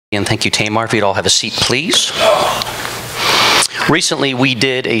And thank you, Tamar. If you'd all have a seat, please. Recently, we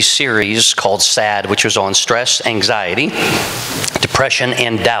did a series called SAD, which was on stress, anxiety, depression,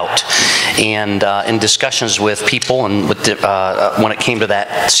 and doubt. And in discussions with people, and with when it came to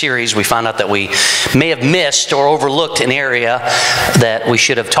that series, we found out that we may have missed or overlooked an area that we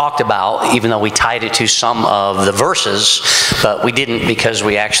should have talked about, even though we tied it to some of the verses, but we didn't because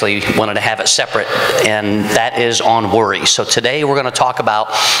we actually wanted to have it separate, and that is on worry. So today we're going to talk about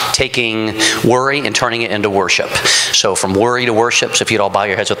taking worry and turning it into worship. So from worry to worship. So if you'd all bow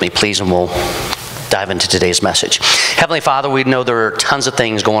your heads with me, please, and we'll dive into today's message. Heavenly Father, we know there are tons of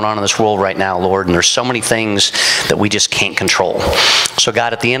things going on in this world right now, Lord, and there's so many things that we just can't control. So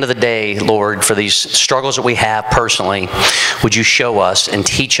God, at the end of the day, Lord, for these struggles that we have personally, would you show us and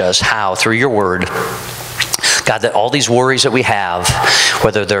teach us how, through your word, God, that all these worries that we have,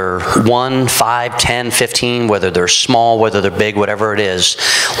 whether they're 1, 5, 10, 15, whether they're small, whether they're big, whatever it is,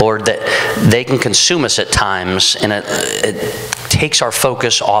 Lord, that they can consume us at times, and it takes our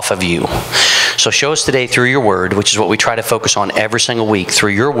focus off of you. So show us today through your word, which is what we try to focus on every single week,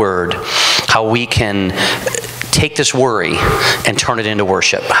 through your word, how we can take this worry and turn it into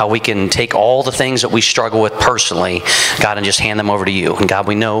worship. How we can take all the things that we struggle with personally, God, and just hand them over to you. And God,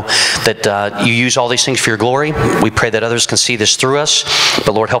 we know that you use all these things for your glory. We pray that others can see this through us.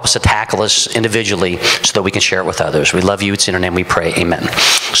 But Lord, help us to tackle this individually so that we can share it with others. We love you. It's in your name we pray. Amen.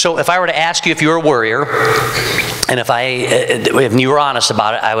 So if I were to ask you if you're a worrier, and if you were honest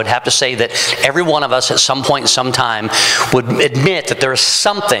about it, I would have to say that every one of us at some point in some time would admit that there is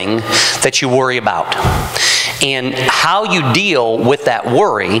something that you worry about. And how you deal with that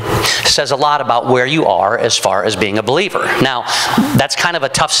worry says a lot about where you are as far as being a believer. Now, that's kind of a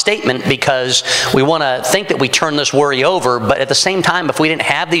tough statement because we want to think that we turn this worry over, but at the same time, if we didn't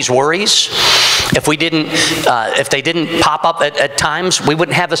have these worries, if they didn't pop up at times, we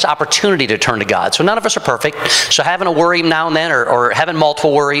wouldn't have this opportunity to turn to God. So none of us are perfect. So having a worry now and then, or having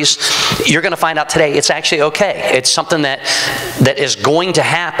multiple worries, you're going to find out today it's actually okay. It's something that is going to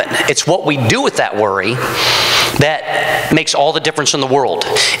happen. It's what we do with that worry that makes all the difference in the world.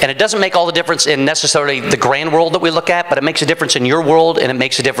 And it doesn't make all the difference in necessarily the grand world that we look at, but it makes a difference in your world, and it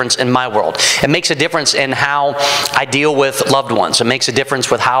makes a difference in my world. It makes a difference in how I deal with loved ones. It makes a difference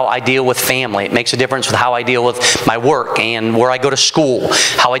with how I deal with family. It makes a difference with how I deal with my work and where I go to school,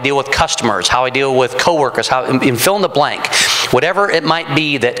 how I deal with customers, how I deal with coworkers, and fill in the blank. Whatever it might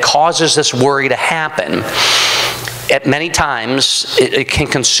be that causes this worry to happen, at many times, it can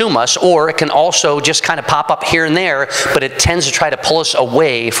consume us, or it can also just kind of pop up here and there, but it tends to try to pull us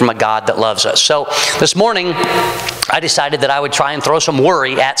away from a God that loves us. So this morning, I decided that I would try and throw some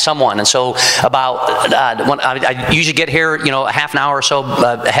worry at someone. And so when I usually get here, a half an hour or so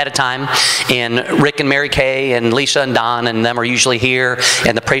ahead of time, and Rick and Mary Kay and Lisa and Don and them are usually here,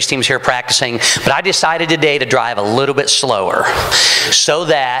 and the praise team's here practicing. But I decided today to drive a little bit slower so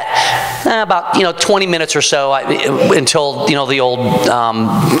that about 20 minutes or so, until the old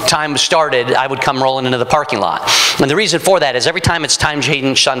time started, I would come rolling into the parking lot. And the reason for that is every time it's time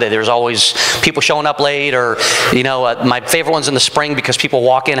change Sunday, there's always people showing up late, or my favorite one's in the spring because people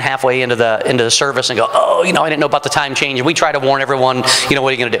walk in halfway into the service and go, oh, I didn't know about the time change. And we try to warn everyone, what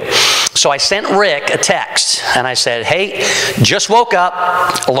are you going to do? So I sent Rick a text and I said, hey, just woke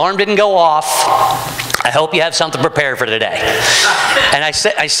up, alarm didn't go off. I hope you have something prepared for today. And I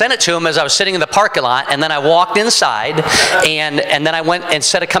sent it to him as I was sitting in the parking lot, and then I walked inside, and then I went,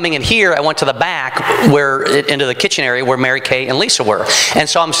 instead of coming in here, I went to the back into the kitchen area where Mary Kay and Lisa were. And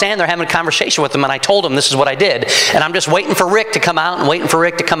so I'm standing there having a conversation with them, and I told them this is what I did. And I'm just waiting for Rick to come out, and waiting for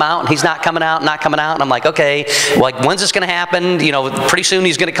Rick to come out, and he's not coming out, And I'm like, okay, when's this going to happen? Pretty soon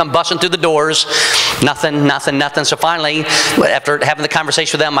he's going to come busting through the doors. Nothing. So finally, after having the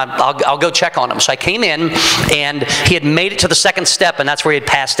conversation with them, I'll go check on him. So I came in, and he had made it to the second step, and that's where he had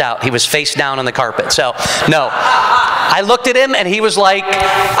passed out. He was face down on the carpet. So, no. I looked at him, and he was like,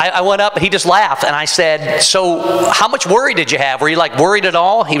 I went up, and he just laughed, and I said, so how much worry did you have? Were you worried at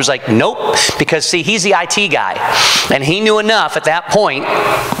all? He was like, nope, because see, he's the IT guy, and he knew enough at that point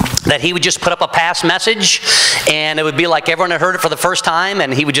that he would just put up a pass message, and it would be like everyone had heard it for the first time,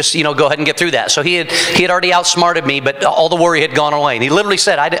 and he would just, go ahead and get through that. So he had already outsmarted me, but all the worry had gone away. And he literally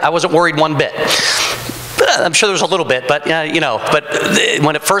said, I wasn't worried one bit. I'm sure there's a little bit, but but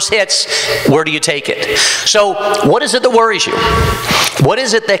when it first hits, where do you take it? So what is it that worries you? What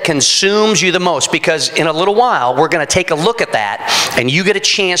is it that consumes you the most? Because in a little while, we're going to take a look at that, and you get a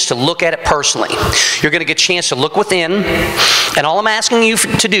chance to look at it personally. You're going to get a chance to look within, and all I'm asking you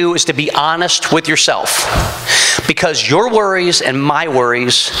to do is to be honest with yourself, because your worries and my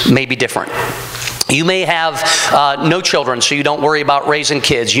worries may be different. You may have no children, so you don't worry about raising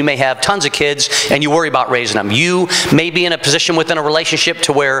kids. You may have tons of kids, and you worry about raising them. You may be in a position within a relationship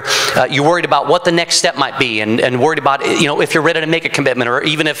to where you're worried about what the next step might be, and worried about, if you're ready to make a commitment, or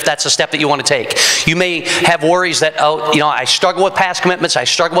even if that's a step that you want to take. You may have worries that, I struggle with past commitments, I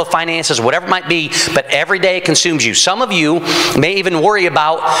struggle with finances, whatever it might be, but every day it consumes you. Some of you may even worry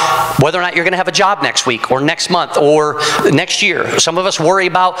about whether or not you're going to have a job next week, or next month, or next year. Some of us worry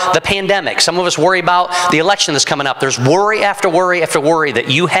about the pandemic. Some of us worry about the election that's coming up. There's worry after worry after worry that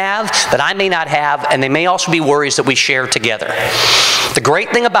you have, that I may not have, and they may also be worries that we share together. The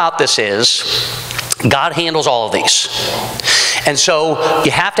great thing about this is God handles all of these. And so you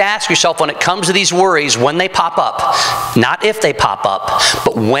have to ask yourself, when it comes to these worries, when they pop up, not if they pop up,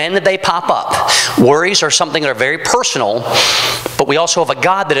 but when they pop up. Worries are something that are very personal, but we also have a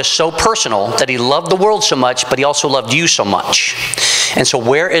God that is so personal that He loved the world so much, but He also loved you so much. And so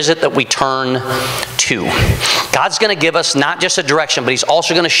where is it that we turn to? God's going to give us not just a direction, but He's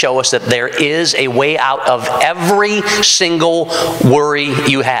also going to show us that there is a way out of every single worry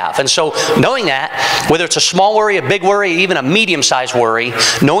you have. And so knowing that, whether it's a small worry, a big worry, even a medium-sized worry,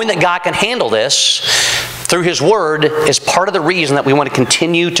 knowing that God can handle this through His Word is part of the reason that we want to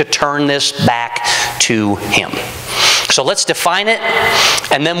continue to turn this back to Him. So let's define it,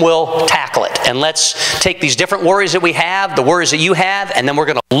 and then we'll tackle it. And let's take these different worries that we have, the worries that you have, and then we're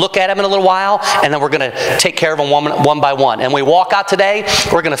going to look at them in a little while, and then we're going to take care of them one by one. And we walk out today,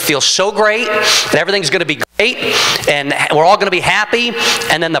 we're going to feel so great, and everything's going to be great, and we're all going to be happy,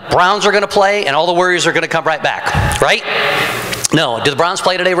 and then the Browns are going to play, and all the worries are going to come right back, right? No. Do the Browns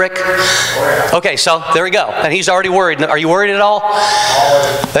play today, Rick? Okay, so there we go. And he's already worried. Are you worried at all?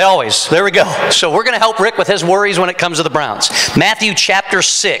 They always. There we go. So we're going to help Rick with his worries when it comes to the Browns. Matthew chapter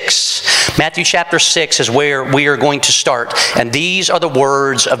 6. Matthew chapter 6 is where we are going to start. And these are the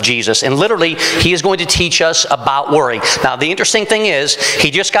words of Jesus. And literally, He is going to teach us about worry. Now, the interesting thing is,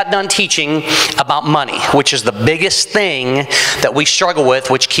 He just got done teaching about money, which is the biggest thing that we struggle with,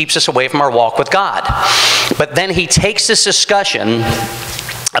 which keeps us away from our walk with God. But then He takes this discussion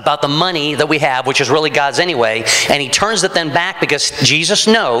about the money that we have, which is really God's anyway, and He turns it then back, because Jesus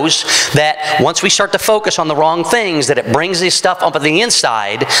knows that once we start to focus on the wrong things, that it brings this stuff up on the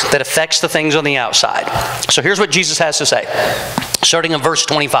inside that affects the things on the outside. So here's what Jesus has to say, starting in verse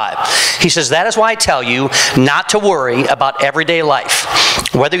 25. He says, "That is why I tell you not to worry about everyday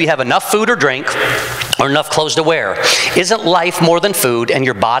life, whether you have enough food or drink, or enough clothes to wear. Isn't life more than food, and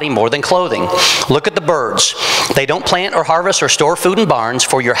your body more than clothing? Look at the birds. They don't plant or harvest or store food in barns,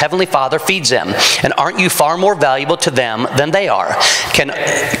 for your heavenly Father feeds them. And aren't you far more valuable to them than they are?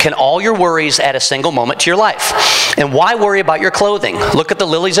 Can all your worries add a single moment to your life? And why worry about your clothing? Look at the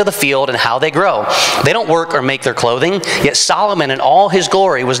lilies of the field and how they grow. They don't work or make their clothing, yet Solomon in all his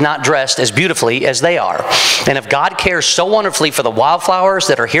glory was not dressed as beautifully as they are. And if God cares so wonderfully for the wildflowers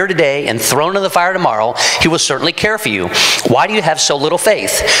that are here today and thrown in the fire tomorrow, He will certainly care for you. Why do you have so little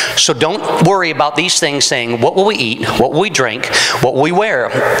faith? So don't worry about these things, saying, what will we eat? What will we drink? What will we wear?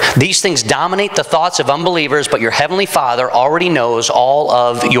 These things dominate the thoughts of unbelievers, but your heavenly Father already knows all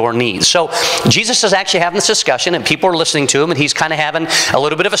of your needs." So Jesus is actually having this discussion, and people are listening to Him, and He's kind of having a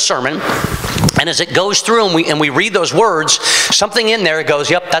little bit of a sermon. And as it goes through and we read those words, something in there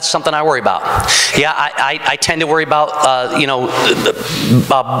goes, yep, that's something I worry about. Yeah, I tend to worry about,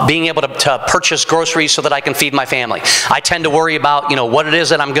 being able to purchase groceries so that I can feed my family. I tend to worry about, what it is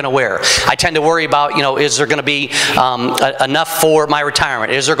that I'm going to wear. I tend to worry about, is there going to be enough for my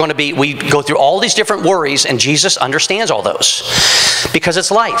retirement? Is there going to be, we go through all these different worries, and Jesus understands all those because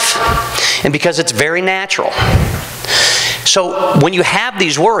it's life and because it's very natural. So when you have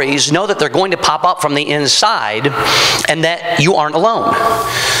these worries, know that they're going to pop up from the inside and that you aren't alone.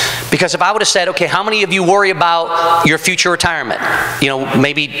 Because if I would have said, okay, how many of you worry about your future retirement?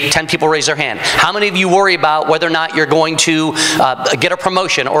 Maybe 10 people raise their hand. How many of you worry about whether or not you're going to get a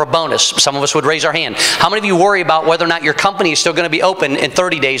promotion or a bonus? Some of us would raise our hand. How many of you worry about whether or not your company is still going to be open in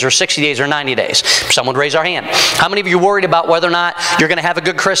 30 days or 60 days or 90 days? Some would raise our hand. How many of you worried about whether or not you're going to have a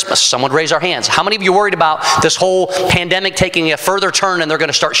good Christmas? Some would raise our hands. How many of you worried about this whole pandemic taking a further turn and they're going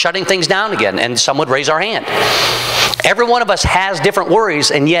to start shutting things down again? And some would raise our hand. Every one of us has different worries,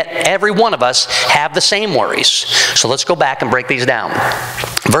 and yet every one of us have the same worries. So let's go back and break these down.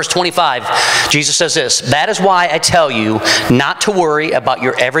 Verse 25, Jesus says this, "That is why I tell you not to worry about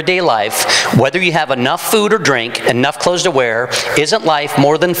your everyday life, whether you have enough food or drink, enough clothes to wear. Isn't life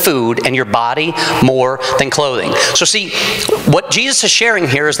more than food, and your body more than clothing?" So see, what Jesus is sharing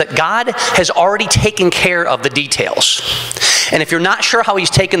here is that God has already taken care of the details. And if you're not sure how he's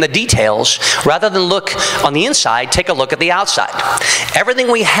taken the details, rather than look on the inside, take a look at the outside.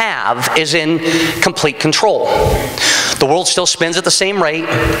 Everything we have is in complete control. The world still spins at the same rate.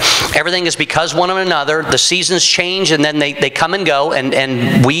 Everything is because one of another. The seasons change and then they come and go,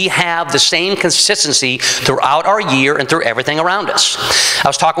 and we have the same consistency throughout our year and through everything around us. I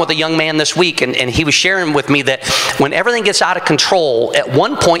was talking with a young man this week, and he was sharing with me that when everything gets out of control, at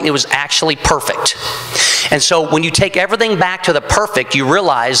one point it was actually perfect. And so when you take everything back to the perfect, you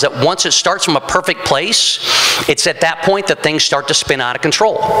realize that once it starts from a perfect place, it's at that point that things start to spin out of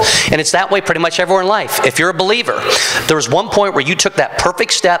control. And it's that way pretty much everywhere in life. If you're a believer, there was one point where you took that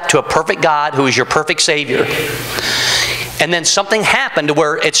perfect step to a perfect God who is your perfect Savior. And then something happened to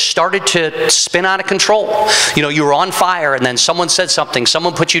where it started to spin out of control. You know, you were on fire, and then someone said something.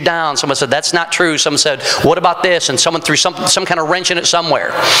 Someone put you down. Someone said, that's not true. Someone said, what about this? And someone threw some kind of wrench in it somewhere.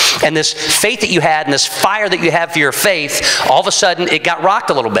 And this faith that you had and this fire that you have for your faith, all of a sudden it got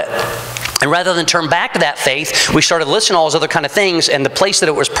rocked a little bit. And rather than turn back to that faith, we started listening to all those other kind of things, and the place that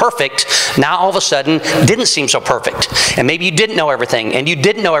it was perfect, now all of a sudden didn't seem so perfect. And maybe you didn't know everything, and you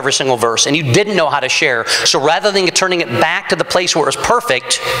didn't know every single verse, and you didn't know how to share. So rather than turning it back to the place where it was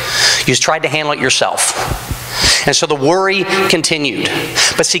perfect, you just tried to handle it yourself. And so the worry continued.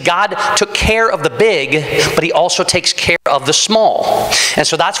 But see, God took care of the big, but he also takes care of the small. And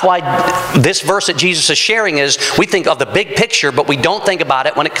so that's why this verse that Jesus is sharing is, we think of the big picture, but we don't think about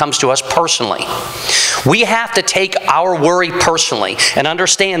it when it comes to us personally. We have to take our worry personally and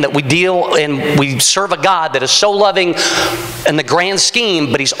understand that we deal and we serve a God that is so loving in the grand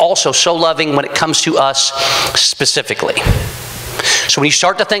scheme, but he's also so loving when it comes to us specifically. So when you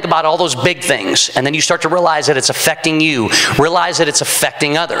start to think about all those big things, and then you start to realize that it's affecting you, realize that it's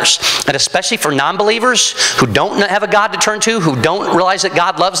affecting others, and especially for non-believers who don't have a God to turn to, who don't realize that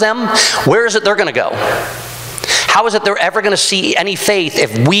God loves them, where is it they're going to go? How is it they're ever going to see any faith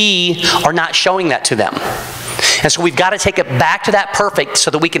if we are not showing that to them? And so we've got to take it back to that perfect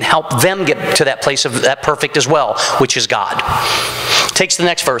so that we can help them get to that place of that perfect as well, which is God. Takes the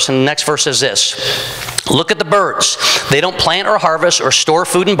next verse, and the next verse is this. Look at the birds. They don't plant or harvest or store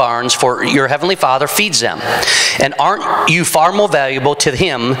food in barns, for your heavenly Father feeds them. And aren't you far more valuable to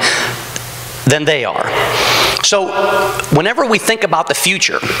him than they are? So whenever we think about the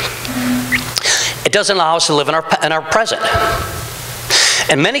future, it doesn't allow us to live in our present.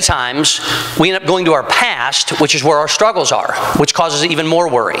 And many times, we end up going to our past, which is where our struggles are, which causes even more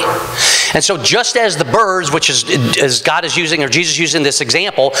worry. And so just as the birds, which is as God is using, or Jesus using this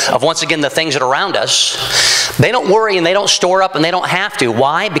example of, once again, the things that are around us, they don't worry and they don't store up and they don't have to.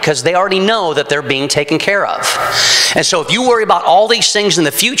 Why? Because they already know that they're being taken care of. And so if you worry about all these things in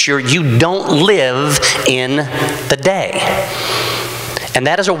the future, you don't live in the day. And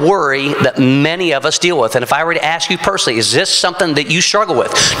that is a worry that many of us deal with. And if I were to ask you personally, is this something that you struggle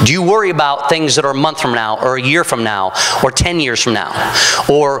with? Do you worry about things that are a month from now, or a year from now, or 10 years from now?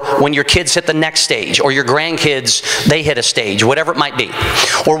 Or when your kids hit the next stage, or your grandkids, they hit a stage, whatever it might be.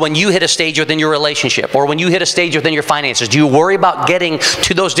 Or when you hit a stage within your relationship, or when you hit a stage within your finances, do you worry about getting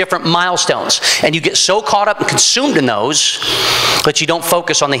to those different milestones? And you get so caught up and consumed in those that you don't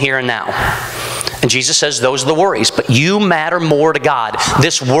focus on the here and now. And Jesus says those are the worries, but you matter more to God.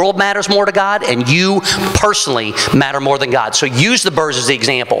 This world matters more to God, and you personally matter more than God. So use the birds as the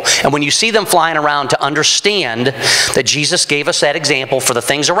example. And when you see them flying around, to understand that Jesus gave us that example for the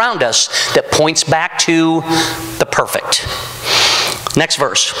things around us that points back to the perfect. Next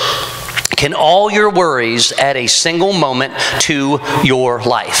verse. Can all your worries add a single moment to your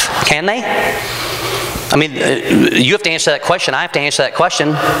life? Can they? I mean, you have to answer that question. I have to answer that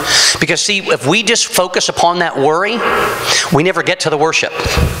question. Because, see, if we just focus upon that worry, we never get to the worship.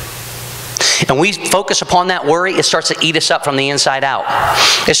 And we focus upon that worry, it starts to eat us up from the inside out.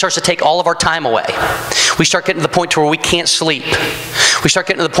 It starts to take all of our time away. We start getting to the point to where we can't sleep. We start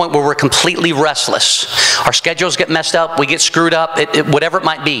getting to the point where we're completely restless. Our schedules get messed up. We get screwed up. Whatever it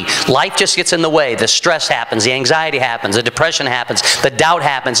might be. Life just gets in the way. The stress happens. The anxiety happens. The depression happens. The doubt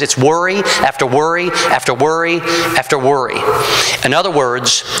happens. It's worry after worry after worry after worry. In other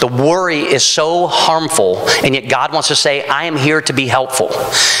words, the worry is so harmful, and yet God wants to say, I am here to be helpful.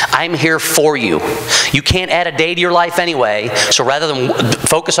 I'm here for you. You can't add a day to your life anyway, so rather than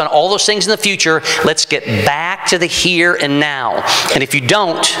focus on all those things in the future, let's get back to the here and now. And if you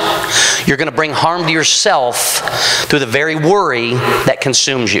don't, you're going to bring harm to yourself through the very worry that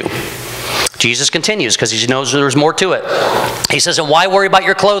consumes you. Jesus continues because he knows there's more to it. He says, and why worry about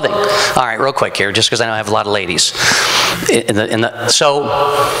your clothing? All right, real quick here, just because I know I have a lot of ladies. So,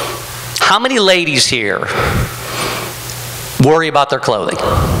 how many ladies here worry about their clothing?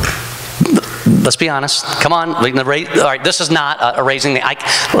 Let's be honest. Come on. All right, this is not a raising the...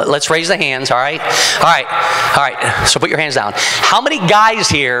 let's raise the hands, all right? All right. So put your hands down. How many guys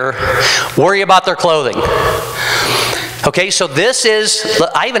here worry about their clothing? Okay, so this is...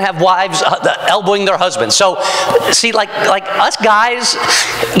 I even have wives elbowing their husbands. So, see, like us guys,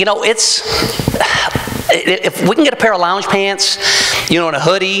 you know, it's... If we can get a pair of lounge pants, you know, and a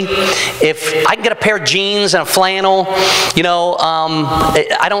hoodie, if I can get a pair of jeans and a flannel, you know,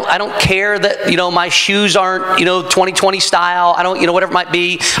 I don't care that, you know, my shoes aren't, you know, 2020 style. I don't, you know, whatever it might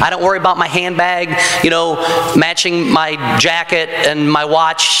be. I don't worry about my handbag, you know, matching my jacket and my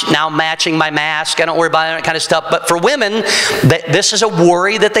watch now matching my mask. I don't worry about that kind of stuff. But for women, this is a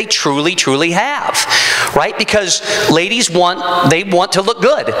worry that they truly, truly have, right? Because ladies they want to look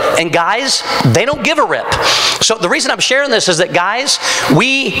good, and guys, they don't give a rip. So the reason I'm sharing this is that, guys,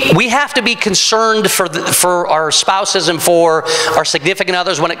 we have to be concerned for our spouses and for our significant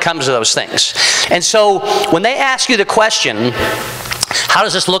others when it comes to those things. And so when they ask you the question, how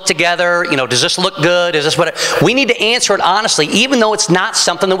does this look together? You know, does this look good? Is this what we need to answer it honestly, even though it's not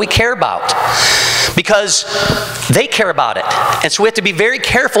something that we care about, because they care about it. And so we have to be very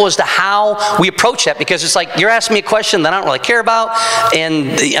careful as to how we approach that, because it's like, you're asking me a question that I don't really care about, and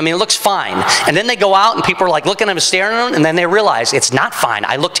I mean, it looks fine. And then they go out and people are like looking at them, staring at them, and then they realize it's not fine.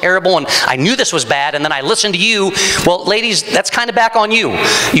 I look terrible, and I knew this was bad, and then I listened to you. Well, ladies, that's kind of back on you.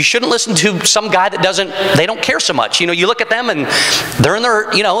 You shouldn't listen to some guy that they don't care so much. You know, you look at them and they're in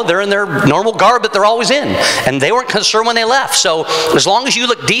their, you know, they're in their normal garb that they're always in, and they weren't concerned when they left. So as long as you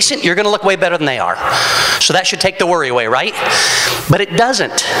look decent, you're going to look way better than they are. So that should take the worry away, right? But it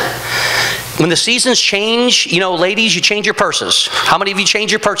doesn't. When the seasons change, you know, ladies, you change your purses. How many of you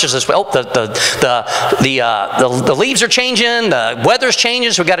change your purses this way? Oh, the leaves are changing, the weather's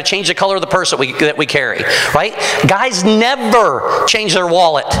changing, so we've got to change the color of the purse that we carry, right? Guys never change their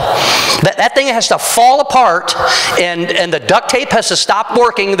wallet. That thing has to fall apart, and the duct tape has to stop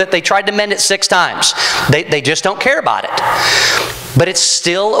working that they tried to mend it 6 times. They just don't care about it. But it's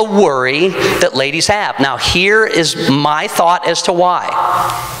still a worry that ladies have. Now, here is my thought as to why.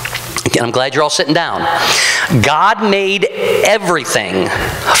 Again, I'm glad you're all sitting down. God made everything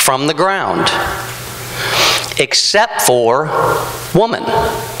from the ground except for woman.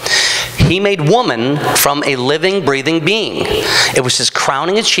 He made woman from a living, breathing being. It was his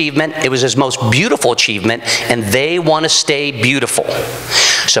crowning achievement. It was his most beautiful achievement, and they want to stay beautiful.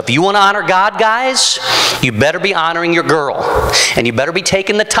 So if you want to honor God, guys, you better be honoring your girl. And you better be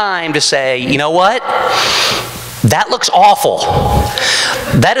taking the time to say, you know what? That looks awful.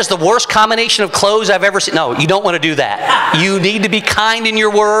 That is the worst combination of clothes I've ever seen. No, you don't want to do that. You need to be kind in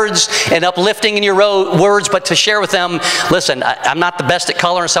your words and uplifting in your words, but to share with them, listen, I'm not the best at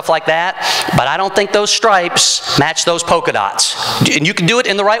color and stuff like that, but I don't think those stripes match those polka dots. And you can do it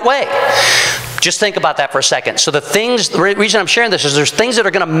in the right way. Just think about that for a second. So the reason I'm sharing this is there's things that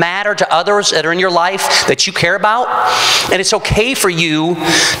are going to matter to others that are in your life that you care about. And it's okay for you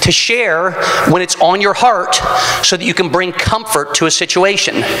to share when it's on your heart so that you can bring comfort to a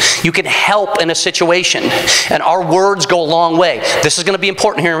situation. You can help in a situation. And our words go a long way. This is going to be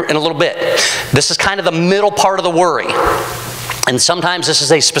important here in a little bit. This is kind of the middle part of the worry. And sometimes this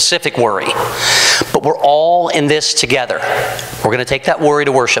is a specific worry. But we're all in this together. We're going to take that worry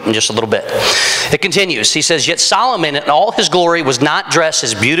to worship in just a little bit. It continues. He says, yet Solomon in all his glory was not dressed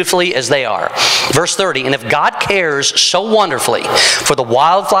as beautifully as they are. Verse 30, and if God cares so wonderfully for the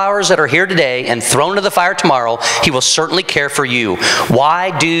wildflowers that are here today and thrown into the fire tomorrow, he will certainly care for you.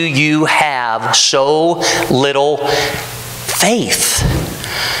 Why do you have so little faith?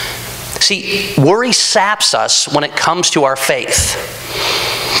 See, worry saps us when it comes to our faith.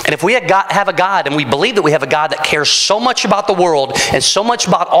 And if we have a God, and we believe that we have a God that cares so much about the world and so much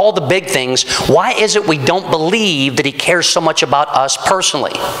about all the big things, why is it we don't believe that he cares so much about us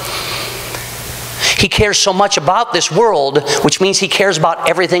personally? He cares so much about this world, which means he cares about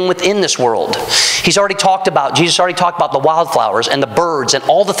everything within this world. Jesus already talked about the wildflowers and the birds and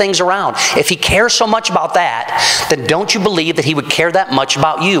all the things around. If he cares so much about that, then don't you believe that he would care that much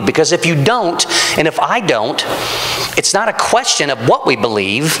about you? Because if you don't, and if I don't, it's not a question of what we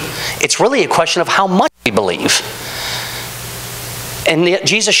believe. It's really a question of how much we believe. And yet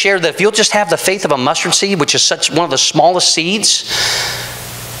Jesus shared that if you'll just have the faith of a mustard seed, which is one of the smallest seeds,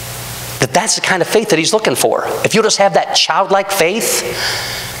 that's the kind of faith that he's looking for. If you'll just have that childlike faith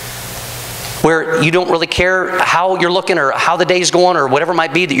where you don't really care how you're looking or how the day's going or whatever it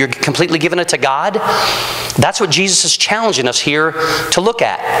might be, that you're completely giving it to God, that's what Jesus is challenging us here to look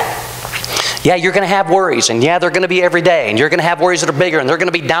at. Yeah, you're going to have worries, and yeah, they're going to be every day, and you're going to have worries that are bigger, and they're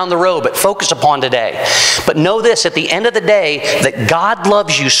going to be down the road, but focus upon today. But know this, at the end of the day, that God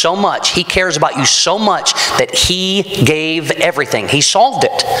loves you so much, He cares about you so much, that He gave everything. He solved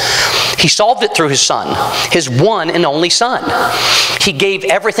it. He solved it through His Son, His one and only Son. He gave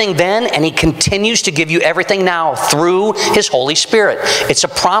everything then, and He continues to give you everything now through His Holy Spirit. It's a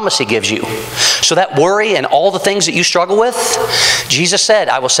promise He gives you. So that worry and all the things that you struggle with, Jesus said,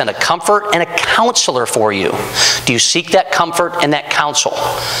 I will send a comfort and a counselor for you. Do you seek that comfort and that counsel?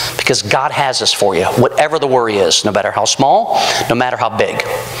 Because God has this for you, whatever the worry is, no matter how small, no matter how big.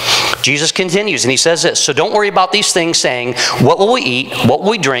 Jesus continues and He says this, so don't worry about these things saying, what will we eat? What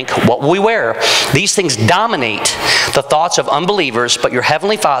will we drink? What will we wear? These things dominate the thoughts of unbelievers, but your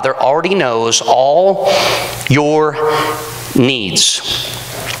Heavenly Father already knows all your needs.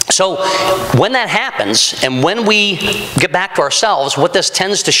 So when that happens, and when we get back to ourselves, what this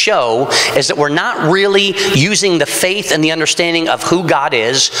tends to show is that we're not really using the faith and the understanding of who God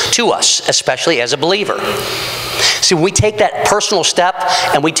is to us, especially as a believer. See, when we take that personal step,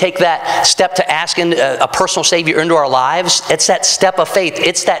 and we take that step to ask a personal Savior into our lives, it's that step of faith.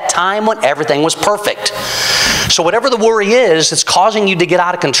 It's that time when everything was perfect. So whatever the worry is that's causing you to get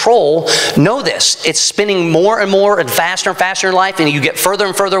out of control, know this. It's spinning more and more and faster in your life, and you get further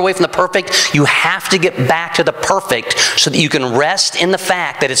and further away from the perfect. You have to get back to the perfect so that you can rest in the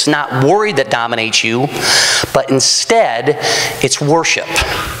fact that it's not worry that dominates you, but instead it's worship.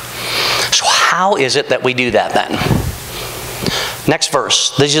 So how is it that we do that then? Next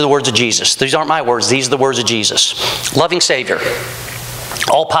verse. These are the words of Jesus. These aren't my words. These are the words of Jesus. Loving Savior.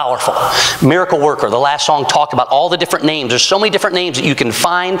 All-powerful, miracle worker. The last song talked about all the different names. There's so many different names that you can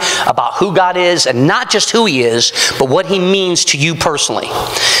find about who God is, and not just who He is, but what He means to you personally.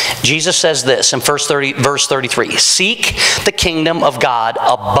 Jesus says this in verse 33, seek the kingdom of God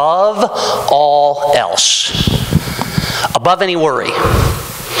above all else. Above any worry,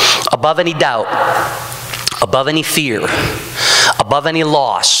 above any doubt, above any fear, above any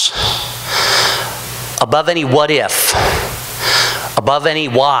loss, above any what if, above any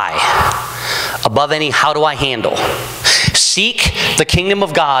why, above any how do I handle. Seek the kingdom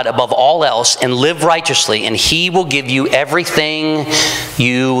of God above all else and live righteously, and He will give you everything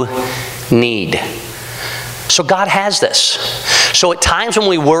you need. So God has this. So at times when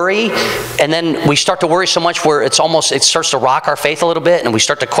we worry, and then we start to worry so much where it starts to rock our faith a little bit, and we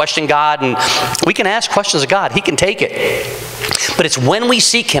start to question God, and we can ask questions of God. He can take it. But it's when we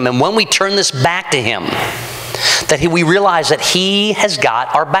seek Him and when we turn this back to Him that we realize that He has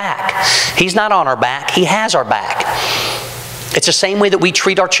got our back. He's not on our back. He has our back. It's the same way that we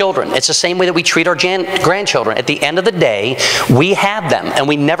treat our children. It's the same way that we treat our grandchildren. At the end of the day, we have them, and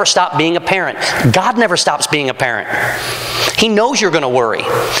we never stop being a parent. God never stops being a parent. He knows you're going to worry.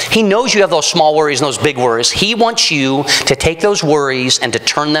 He knows you have those small worries and those big worries. He wants you to take those worries and to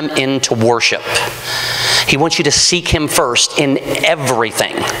turn them into worship. He wants you to seek Him first in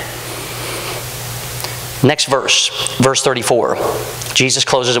everything. Next verse, verse 34. Jesus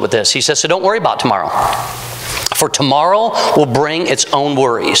closes it with this. He says, so don't worry about tomorrow, for tomorrow will bring its own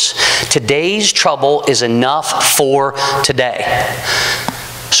worries. Today's trouble is enough for today.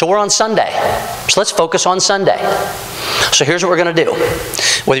 So we're on Sunday. So let's focus on Sunday. So here's what we're going to do.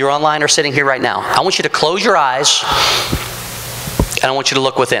 Whether you're online or sitting here right now, I want you to close your eyes, and I want you to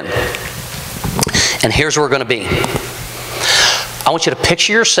look within. And here's where we're going to be. I want you to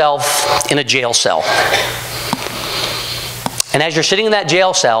picture yourself in a jail cell. And as you're sitting in that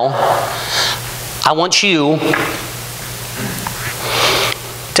jail cell, I want you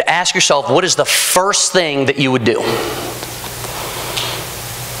to ask yourself, what is the first thing that you would do?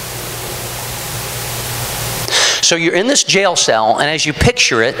 So you're in this jail cell, and as you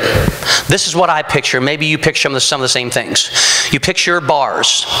picture it, this is what I picture. Maybe you picture some of the same things. You picture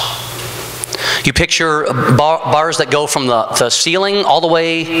bars. You picture bars that go from the ceiling all the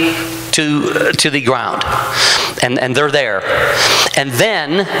way to the ground. And they're there. And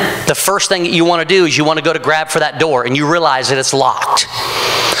then the first thing that you want to do is you want to go to grab for that door, and you realize that it's locked.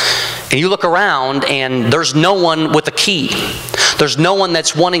 And you look around, and there's no one with a key. There's no one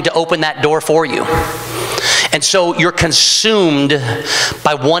that's wanting to open that door for you. And so you're consumed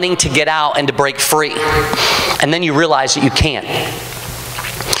by wanting to get out and to break free. And then you realize that you can't.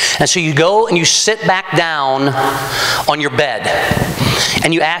 And so you go and you sit back down on your bed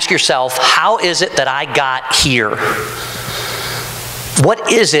and you ask yourself, how is it that I got here?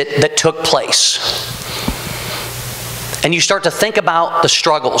 What is it that took place? And you start to think about the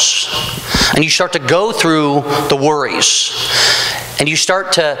struggles, and you start to go through the worries, and you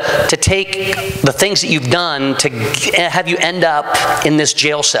start to take the things that you've done to have you end up in this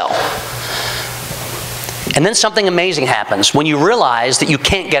jail cell. And then something amazing happens. When you realize that you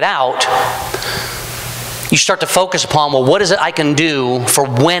can't get out, you start to focus upon, well, what is it I can do for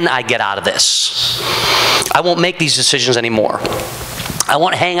when I get out of this? I won't make these decisions anymore. I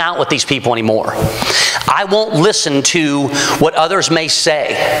won't hang out with these people anymore. I won't listen to what others may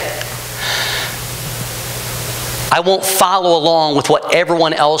say. I won't follow along with what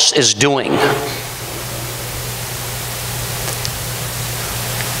everyone else is doing.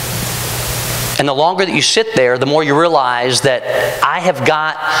 And the longer that you sit there, the more you realize that I have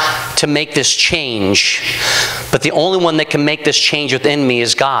got to make this change. But the only one that can make this change within me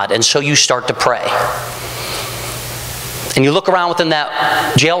is God. And so you start to pray. And you look around within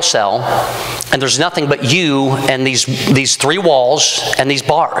that jail cell, and there's nothing but you and these three walls and these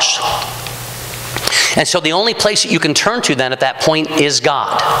bars. And so the only place that you can turn to then at that point is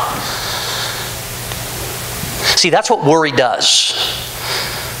God. See, that's what worry does.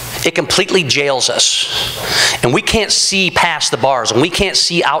 It completely jails us. And we can't see past the bars, and we can't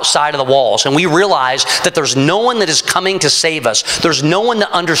see outside of the walls. And we realize that there's no one that is coming to save us. There's no one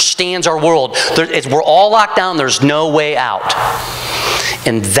that understands our world. We're all locked down. There's no way out.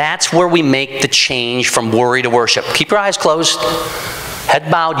 And that's where we make the change from worry to worship. Keep your eyes closed.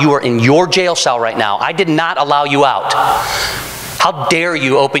 Head bowed. You are in your jail cell right now. I did not allow you out. How dare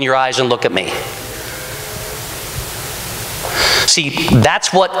you open your eyes and look at me? See,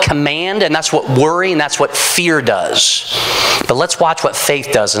 that's what command and that's what worry and that's what fear does. But let's watch what faith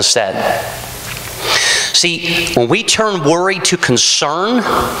does instead. See, when we turn worry to concern,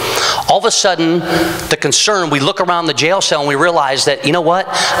 all of a sudden, the concern, we look around the jail cell and we realize that, you know what?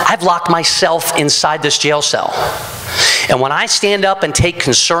 I've locked myself inside this jail cell. And when I stand up and take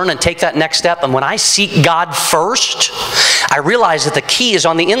concern and take that next step, and when I seek God first, I realize that the key is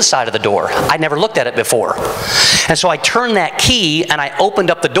on the inside of the door. I never looked at it before. And so I turned that key and I opened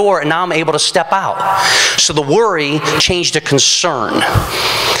up the door, and now I'm able to step out. So the worry changed to concern.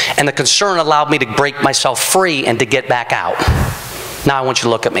 And the concern allowed me to break myself free and to get back out. Now I want you to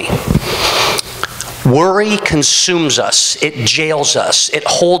look at me. Worry consumes us. It jails us. It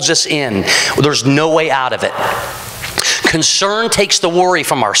holds us in. There's no way out of it. Concern takes the worry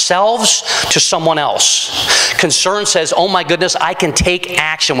from ourselves to someone else. Concern says, oh my goodness, I can take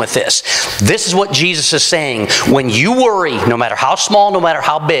action with this. This is what Jesus is saying. When you worry, no matter how small, no matter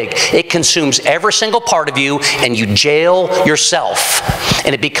how big, it consumes every single part of you and you jail yourself.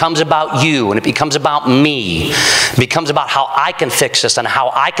 And it becomes about you and it becomes about me. It becomes about how I can fix this and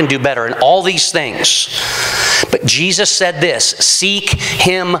how I can do better and all these things. But Jesus said this, seek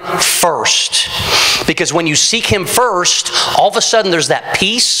Him first. Because when you seek Him first, all of a sudden there's that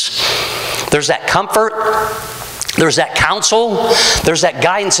peace, there's that comfort, there's that counsel, there's that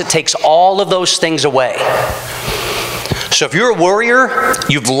guidance that takes all of those things away. So if you're a worrier,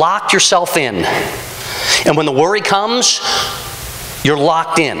 you've locked yourself in. And when the worry comes, you're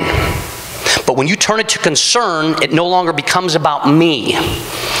locked in. But when you turn it to concern, it no longer becomes about me.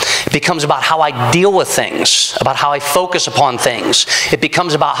 It becomes about how I deal with things, about how I focus upon things. It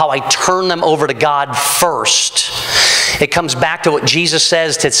becomes about how I turn them over to God first. It comes back to what Jesus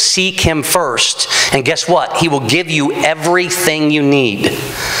says, to seek Him first. And guess what? He will give you everything you need.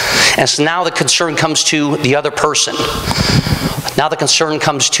 And so now the concern comes to the other person. Now the concern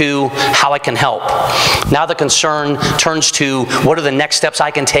comes to how I can help. Now the concern turns to what are the next steps I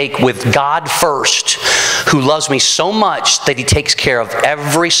can take with God first, who loves me so much that He takes care of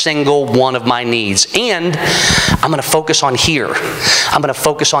every single one of my needs. And I'm going to focus on here. I'm going to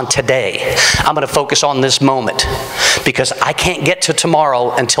focus on today. I'm going to focus on this moment because I can't get to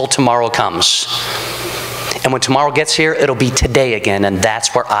tomorrow until tomorrow comes. And when tomorrow gets here, it'll be today again, and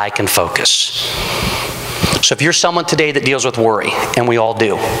that's where I can focus. So if you're someone today that deals with worry, and we all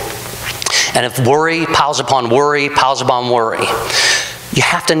do, and if worry piles upon worry, piles upon worry, you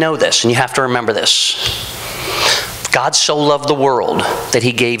have to know this, and you have to remember this. God so loved the world that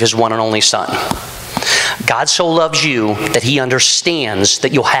He gave His one and only Son. God so loves you that He understands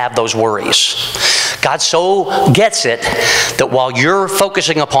that you'll have those worries. God so gets it that while you're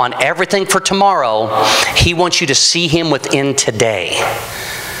focusing upon everything for tomorrow, He wants you to see Him within today.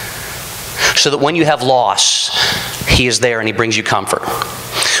 So that when you have loss, He is there and He brings you comfort.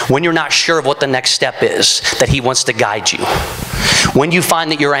 When you're not sure of what the next step is, that He wants to guide you. When you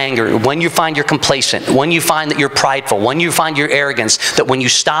find that you're angry, when you find you're complacent, when you find that you're prideful, when you find your arrogance, that when you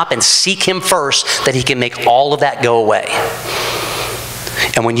stop and seek Him first, that He can make all of that go away.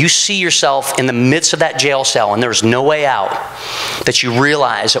 And when you see yourself in the midst of that jail cell and there's no way out, that you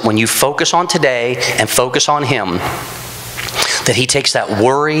realize that when you focus on today and focus on Him, that he takes that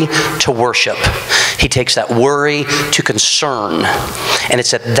worry to worship. He takes that worry to concern. And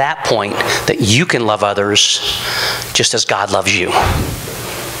it's at that point that you can love others just as God loves you.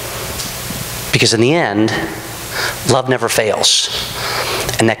 Because in the end, love never fails.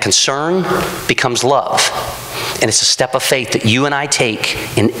 And that concern becomes love. And it's a step of faith that you and I take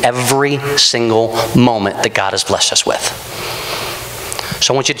in every single moment that God has blessed us with.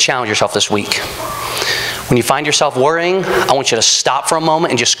 So I want you to challenge yourself this week. When you find yourself worrying, I want you to stop for a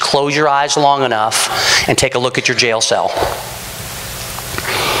moment and just close your eyes long enough and take a look at your jail cell.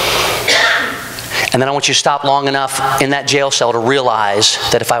 And then I want you to stop long enough in that jail cell to realize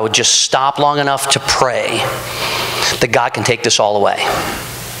that if I would just stop long enough to pray, that God can take this all away.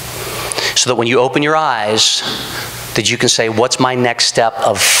 So that when you open your eyes, that you can say, what's my next step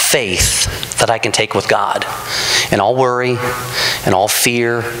of faith that I can take with God? And all worry, and all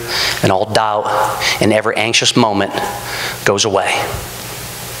fear, and all doubt, and every anxious moment goes away.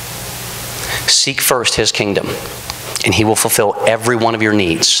 Seek first his kingdom, and he will fulfill every one of your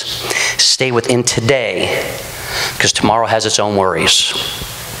needs. Stay within today, because tomorrow has its own worries.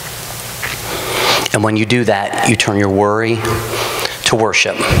 And when you do that, you turn your worry to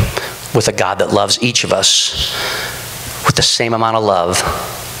worship with a God that loves each of us with the same amount of love,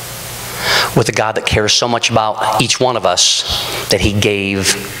 with a God that cares so much about each one of us that he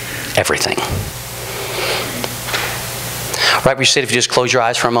gave everything. Right where you sit, if you just close your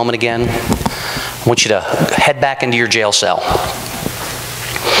eyes for a moment again, I want you to head back into your jail cell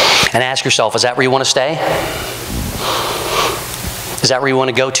and ask yourself, is that where you want to stay? Is that where you want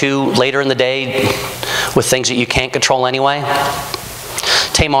to go to later in the day with things that you can't control anyway?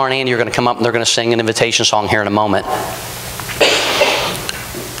 Tamar and Andy are going to come up and they're going to sing an invitation song here in a moment.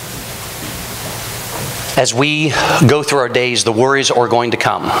 As we go through our days, the worries are going to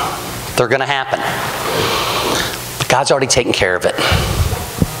come. They're going to happen. But God's already taken care of it.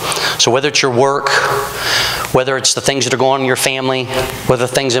 So whether it's your work, whether it's the things that are going on in your family, whether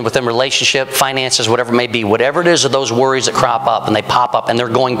things within relationship, finances, whatever it may be, whatever it is of those worries that crop up and they pop up and they're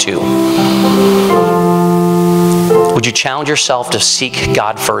going to, would you challenge yourself to seek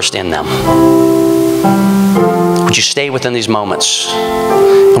God first in them? Would you stay within these moments?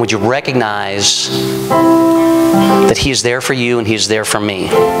 And would you recognize that he is there for you and he is there for me?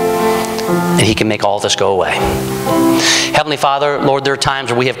 And he can make all this go away. Heavenly Father, Lord, there are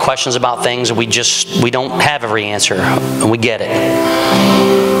times where we have questions about things and we don't have every answer, and we get it.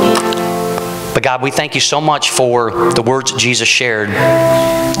 But God, we thank you so much for the words that Jesus shared,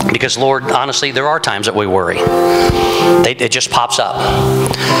 because Lord, honestly, there are times that we worry. It just pops up.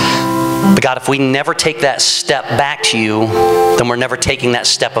 But God, if we never take that step back to you, then we're never taking that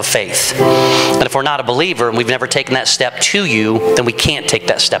step of faith. And if we're not a believer and we've never taken that step to you, then we can't take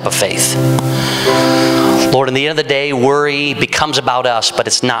that step of faith. Lord, in the end of the day, worry becomes about us, but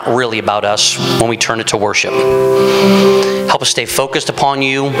it's not really about us when we turn it to worship. Help us stay focused upon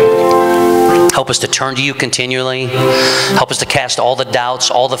you. Help us to turn to you continually. Help us to cast all the doubts,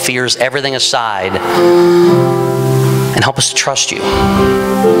 all the fears, everything aside, and help us to trust you.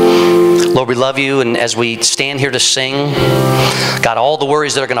 Lord, we love you, and as we stand here to sing, God, all the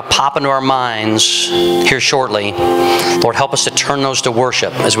worries that are going to pop into our minds here shortly, Lord, help us to turn those to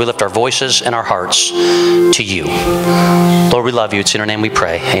worship as we lift our voices and our hearts to you. Lord, we love you. It's in your name we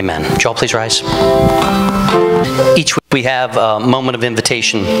pray. Amen. Would you all please rise? Each week we have a moment of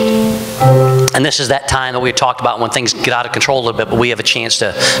invitation. And this is that time that we talked about when things get out of control a little bit, but we have a chance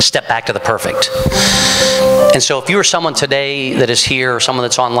to step back to the perfect. And so if you are someone today that is here, or someone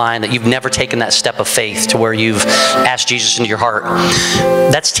that's online, that you've never taken that step of faith to where you've asked Jesus into your heart,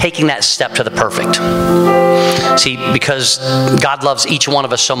 that's taking that step to the perfect. See, because God loves each one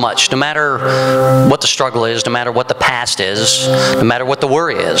of us so much, no matter what the struggle is, no matter what the past is, no matter what the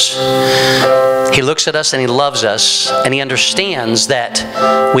worry is, he looks at us and he loves us, and he understands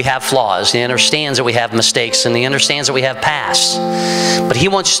that we have flaws. He understands that we have mistakes, and he understands that we have pasts. But he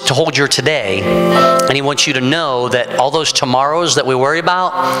wants to hold your today, and he wants you to know that all those tomorrows that we worry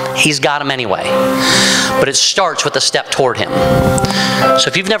about, he's got them anyway. But it starts with a step toward him. So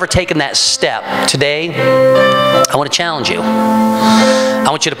if you've never taken that step, today, I want to challenge you. I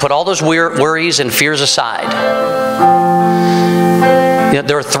want you to put all those worries and fears aside.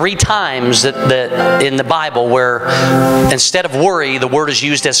 there are 3 times that in the Bible where instead of worry, the word is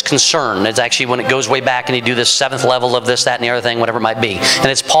used as concern. It's actually when it goes way back and you do this 7th level of this, that, and the other thing, whatever it might be. And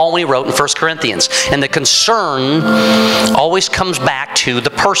it's Paul when he wrote in 1 Corinthians. And the concern always comes back to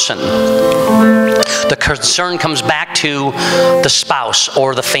the person. The concern comes back to the spouse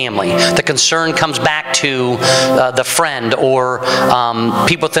or the family. The concern comes back to the friend or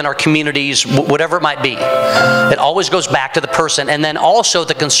people within our communities, whatever it might be. It always goes back to the person. And then also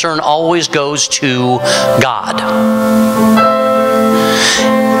the concern always goes to God.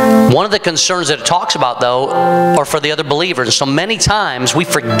 One of the concerns that it talks about, though, are for the other believers. So many times we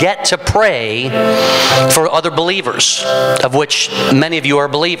forget to pray for other believers, of which many of you are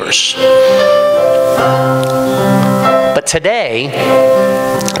believers. But today,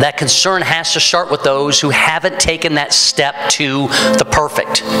 that concern has to start with those who haven't taken that step to the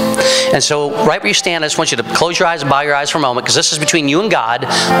perfect. And so right where you stand, I just want you to close your eyes and bow your eyes for a moment, because this is between you and God,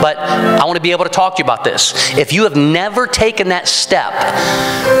 but I want to be able to talk to you about this. If you have never taken that step,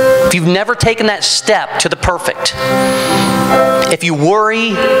 if you've never taken that step to the perfect, if you worry,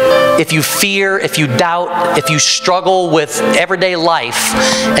 if you fear, if you doubt, if you struggle with everyday life,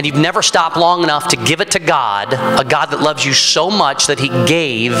 and you've never stopped long enough to give it to God, a God that loves you so much that He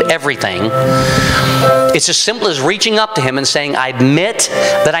gave everything, it's as simple as reaching up to Him and saying, I admit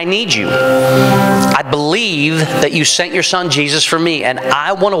that I need you. I believe that you sent your Son Jesus for me, and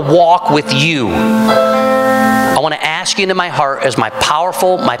I want to walk with you. I want to ask you into my heart as my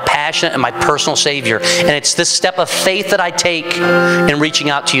powerful, my passionate, and my personal Savior. And it's this step of faith that I take in reaching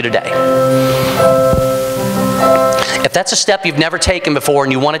out to you today. If that's a step you've never taken before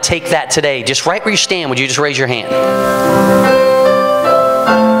and you want to take that today, just right where you stand, would you just raise your hand?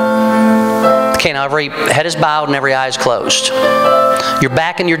 Okay, now every head is bowed and every eye is closed. You're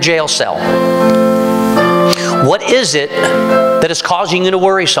back in your jail cell. What is it that is causing you to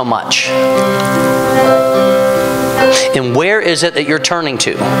worry so much? And where is it that you're turning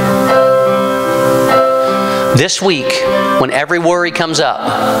to? This week, when every worry comes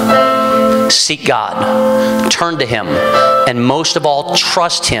up, seek God, turn to Him, and most of all,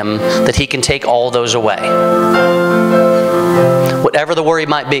 trust Him that He can take all those away. Whatever the worry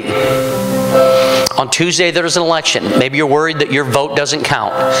might be. On Tuesday, there's an election. Maybe you're worried that your vote doesn't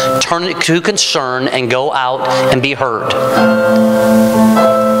count. Turn it to concern and go out and be heard.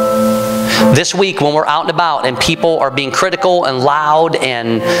 This week, when we're out and about and people are being critical and loud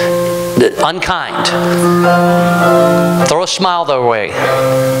and unkind, throw a smile their way.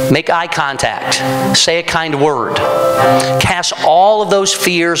 Make eye contact. Say a kind word. Cast all of those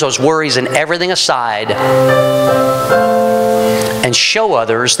fears, those worries, and everything aside, and show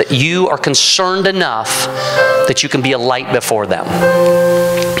others that you are concerned enough that you can be a light before them.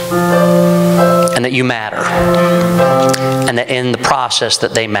 And that you matter. And that in the process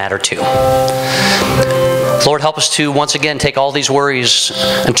that they matter too. Lord, help us to once again take all these worries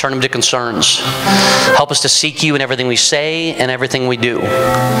and turn them to concerns. Help us to seek you in everything we say and everything we do.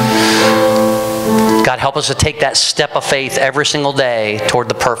 God, help us to take that step of faith every single day toward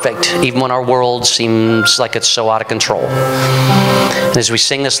the perfect, even when our world seems like it's so out of control. And as we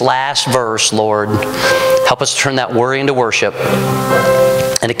sing this last verse, Lord, help us to turn that worry into worship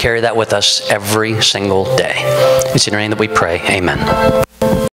and to carry that with us every single day. It's in your name that we pray. Amen.